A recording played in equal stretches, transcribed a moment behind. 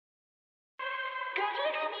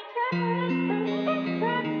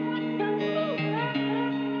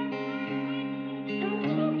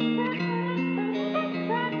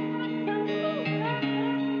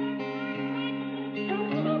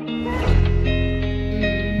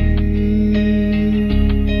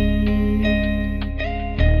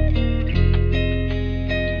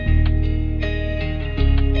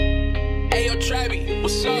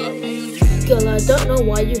What's up? Girl, I don't know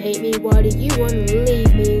why you hate me. Why do you wanna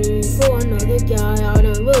leave me for another guy? I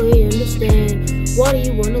don't really understand. Why do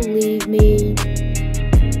you wanna leave me?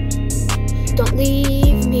 Don't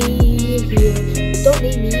leave me here. Don't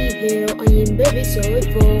leave me here. I am very sorry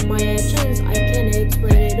for my actions. I can't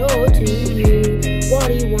explain it all to you. Why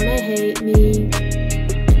do you wanna hate me?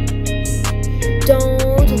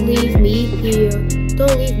 Don't leave me here.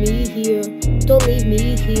 Don't leave me here. Don't leave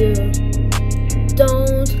me here.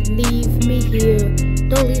 Don't leave me here.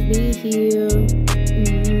 Don't leave me here.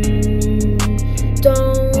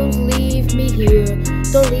 Don't leave me here.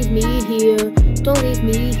 Don't leave me here. Don't leave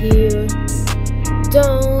me here.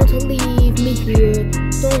 Don't leave me here.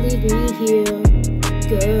 Don't leave me here.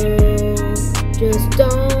 Girl, just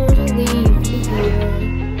don't leave me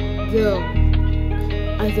here. Girl,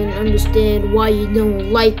 I can understand why you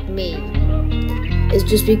don't like me. It's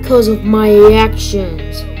just because of my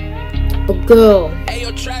actions. But girl,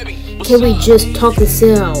 can we just talk this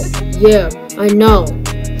out? Yeah, I know.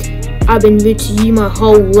 I've been rude to you my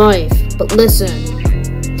whole life. But listen,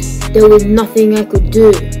 there was nothing I could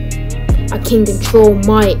do. I can't control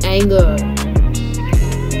my anger.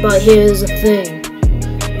 But here's the thing.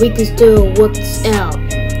 We can still work this out.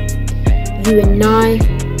 You and I,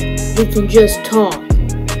 we can just talk.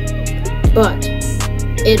 But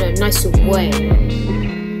in a nicer way.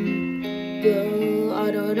 Girl,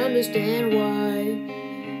 I don't understand why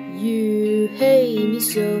you hate me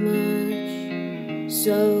so much,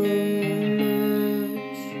 so much.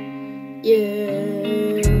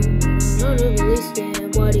 Yeah, I don't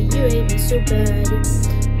understand why do you hate me so bad.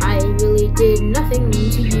 I really did nothing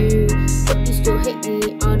to you, but you still hate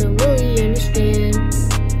me. I don't really understand.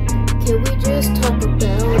 Can we just talk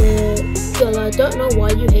about it? Girl, I don't know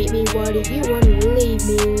why you hate me. Why do you want to leave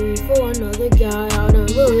me for another guy? I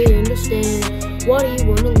don't really understand. Why do you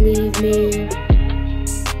want to leave me?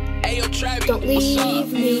 Don't leave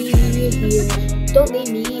me here. Don't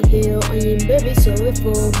leave me here. I am very sorry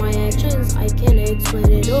for my actions. I can't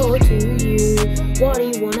explain it all to you. Why do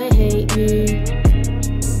you wanna hate me?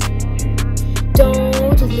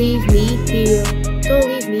 Don't leave me here. Don't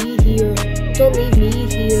leave me here. Don't leave me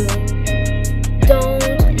here.